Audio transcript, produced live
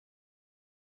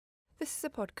This is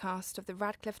a podcast of the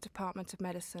Radcliffe Department of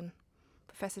Medicine.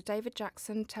 Professor David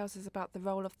Jackson tells us about the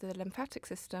role of the lymphatic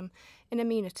system in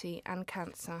immunity and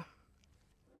cancer.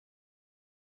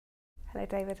 Hello,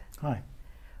 David. Hi.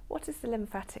 What is the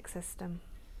lymphatic system?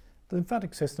 The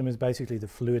lymphatic system is basically the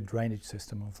fluid drainage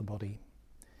system of the body.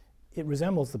 It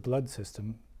resembles the blood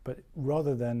system, but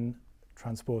rather than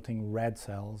transporting red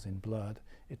cells in blood,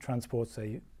 it transports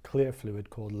a clear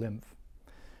fluid called lymph.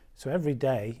 So every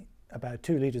day, about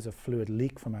 2 litres of fluid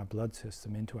leak from our blood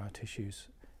system into our tissues,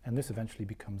 and this eventually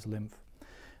becomes lymph.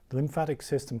 The lymphatic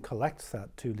system collects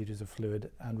that 2 litres of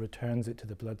fluid and returns it to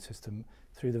the blood system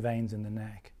through the veins in the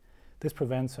neck. This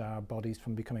prevents our bodies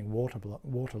from becoming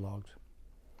waterlogged.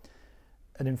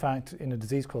 And in fact, in a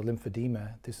disease called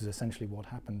lymphedema, this is essentially what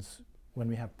happens. When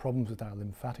we have problems with our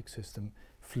lymphatic system,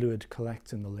 fluid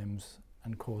collects in the limbs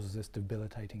and causes this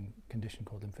debilitating condition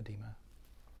called lymphedema.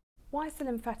 Why is the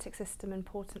lymphatic system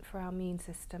important for our immune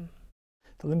system?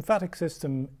 The lymphatic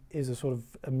system is a sort of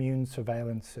immune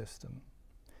surveillance system.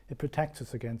 It protects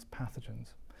us against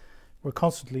pathogens. We're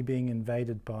constantly being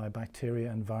invaded by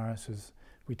bacteria and viruses.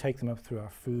 We take them up through our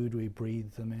food, we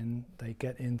breathe them in, they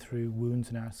get in through wounds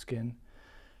in our skin,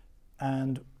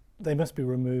 and they must be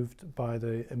removed by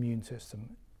the immune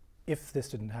system. If this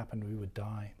didn't happen, we would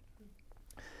die.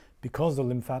 Because the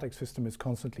lymphatic system is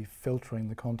constantly filtering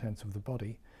the contents of the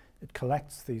body, it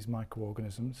collects these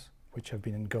microorganisms, which have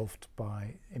been engulfed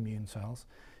by immune cells,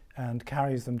 and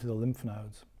carries them to the lymph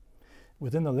nodes.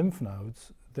 Within the lymph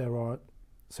nodes, there are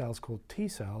cells called T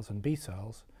cells and B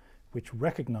cells, which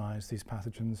recognize these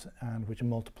pathogens and which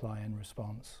multiply in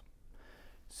response.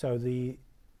 So the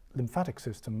lymphatic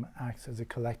system acts as a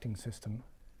collecting system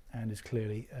and is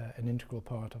clearly an integral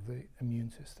part of the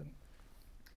immune system.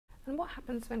 And what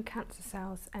happens when cancer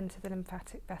cells enter the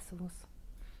lymphatic vessels?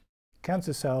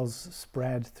 Cancer cells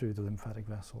spread through the lymphatic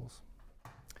vessels.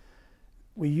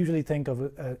 We usually think of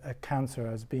a cancer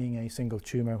as being a single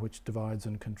tumour which divides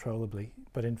uncontrollably,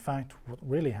 but in fact what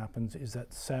really happens is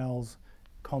that cells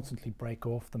constantly break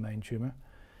off the main tumour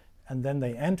and then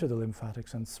they enter the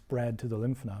lymphatics and spread to the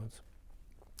lymph nodes.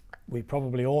 We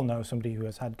probably all know somebody who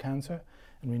has had cancer,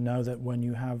 and we know that when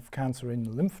you have cancer in the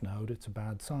lymph node, it's a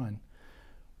bad sign.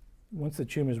 Once the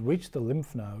tumours reach the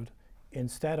lymph node,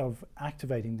 instead of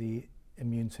activating the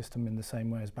immune system in the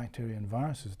same way as bacteria and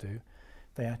viruses do,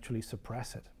 they actually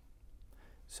suppress it.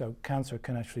 So cancer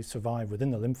can actually survive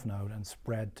within the lymph node and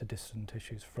spread to distant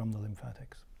tissues from the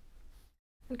lymphatics.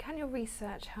 And can your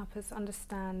research help us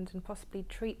understand and possibly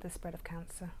treat the spread of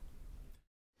cancer?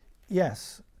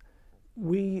 Yes.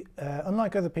 We,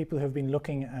 unlike other people who have been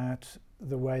looking at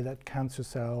the way that cancer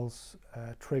cells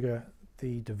trigger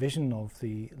the division of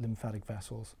the lymphatic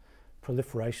vessels,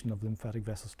 proliferation of lymphatic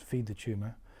vessels to feed the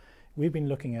tumour, we've been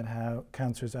looking at how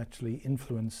cancers actually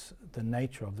influence the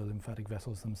nature of the lymphatic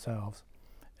vessels themselves.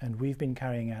 And we've been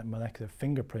carrying out molecular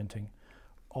fingerprinting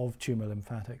of tumour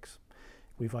lymphatics.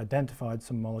 We've identified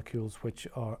some molecules which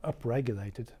are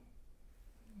upregulated,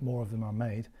 more of them are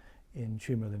made, in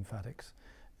tumour lymphatics.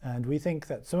 And we think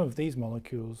that some of these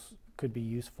molecules could be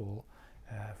useful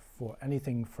for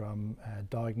anything from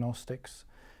diagnostics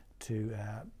to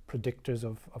predictors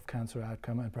of cancer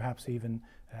outcome, and perhaps even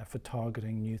for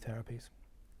targeting new therapies.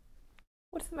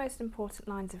 What are the most important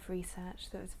lines of research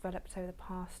that has developed over the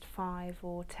past 5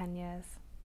 or 10 years?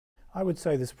 I would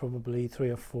say there's probably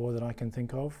 3 or 4 that I can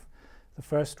think of. The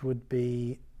first would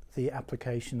be the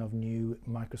application of new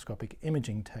microscopic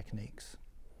imaging techniques.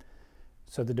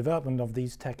 So the development of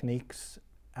these techniques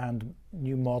and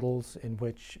new models in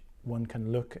which one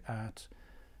can look at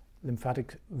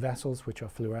lymphatic vessels which are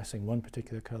fluorescing one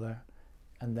particular colour,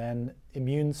 and then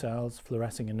immune cells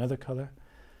fluorescing another colour.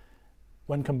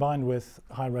 When combined with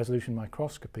high-resolution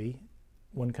microscopy,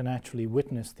 one can actually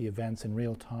witness the events in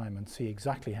real time and see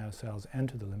exactly how cells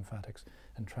enter the lymphatics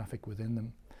and traffic within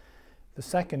them. The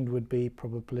second would be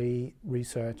probably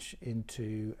research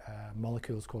into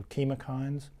molecules called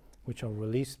chemokines, which are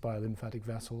released by lymphatic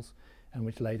vessels and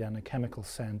which lay down a chemical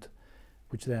scent,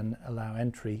 which then allow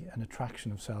entry and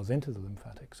attraction of cells into the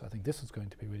lymphatics. I think this is going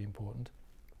to be really important.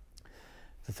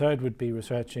 The third would be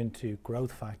research into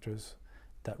growth factors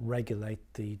that regulate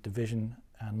the division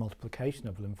and multiplication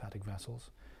of lymphatic vessels.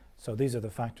 So these are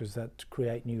the factors that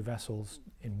create new vessels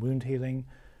in wound healing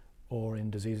or in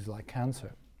diseases like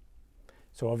cancer.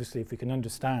 So obviously if we can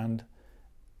understand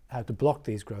how to block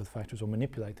these growth factors or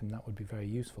manipulate them, that would be very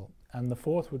useful. And the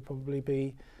fourth would probably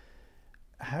be,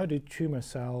 how do tumour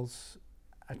cells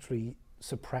actually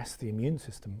suppress the immune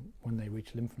system when they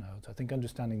reach lymph nodes? I think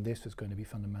understanding this is going to be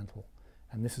fundamental,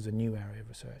 and this is a new area of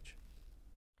research.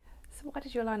 So why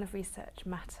does your line of research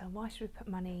matter? Why should we put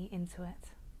money into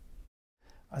it?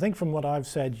 I think from what I've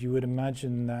said, you would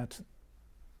imagine that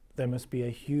there must be a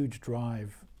huge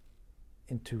drive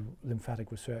into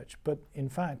lymphatic research. But in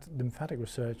fact, lymphatic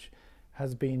research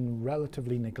has been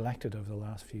relatively neglected over the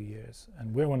last few years.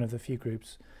 And we're one of the few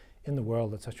groups in the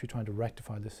world that's actually trying to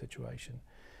rectify this situation.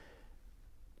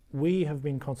 We have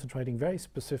been concentrating very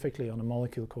specifically on a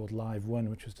molecule called Live-1,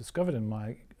 which was discovered in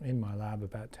my lab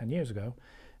about 10 years ago,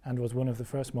 and was one of the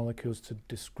first molecules to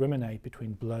discriminate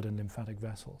between blood and lymphatic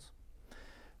vessels.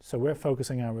 So we're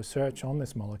focusing our research on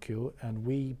this molecule, and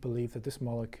we believe that this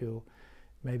molecule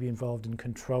may be involved in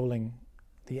controlling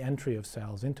the entry of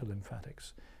cells into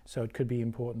lymphatics. So it could be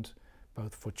important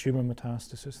both for tumour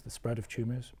metastasis, the spread of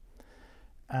tumours,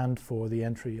 and for the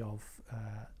entry of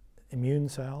immune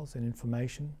cells and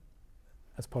inflammation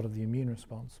as part of the immune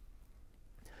response.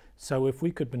 So if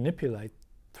we could manipulate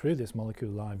through this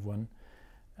molecule Live-1,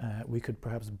 we could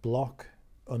perhaps block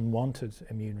unwanted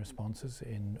immune responses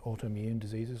in autoimmune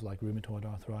diseases like rheumatoid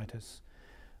arthritis,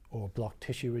 or block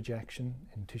tissue rejection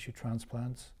in tissue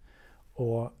transplants,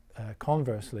 or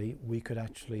conversely, we could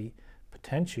actually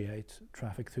potentiate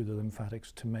traffic through the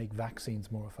lymphatics to make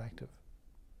vaccines more effective.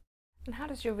 And how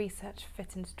does your research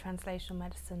fit into translational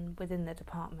medicine within the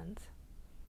department?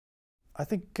 I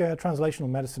think translational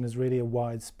medicine is really a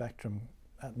wide spectrum.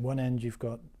 At one end, you've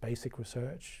got basic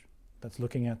research that's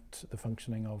looking at the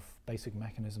functioning of basic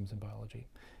mechanisms in biology.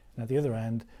 And at the other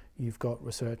end, you've got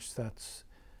research that's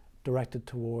directed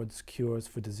towards cures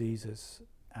for diseases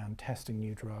and testing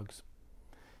new drugs.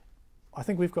 I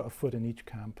think we've got a foot in each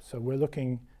camp. So we're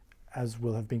looking, as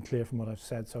will have been clear from what I've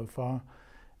said so far,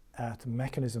 at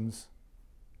mechanisms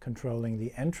controlling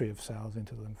the entry of cells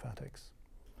into the lymphatics.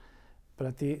 But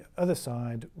at the other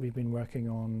side, we've been working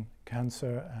on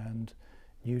cancer and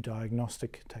new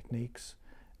diagnostic techniques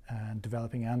and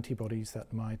developing antibodies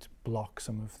that might block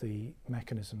some of the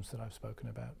mechanisms that I've spoken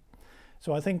about.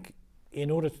 So I think in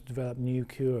order to develop new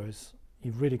cures,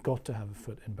 you've really got to have a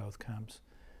foot in both camps,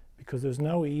 because there's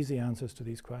no easy answers to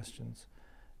these questions,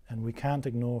 and we can't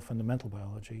ignore fundamental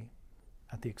biology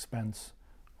at the expense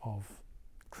of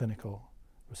clinical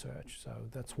research. So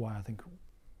that's why I think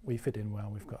we fit in well.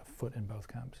 We've got a foot in both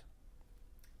camps.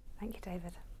 Thank you,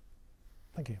 David.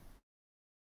 Thank you.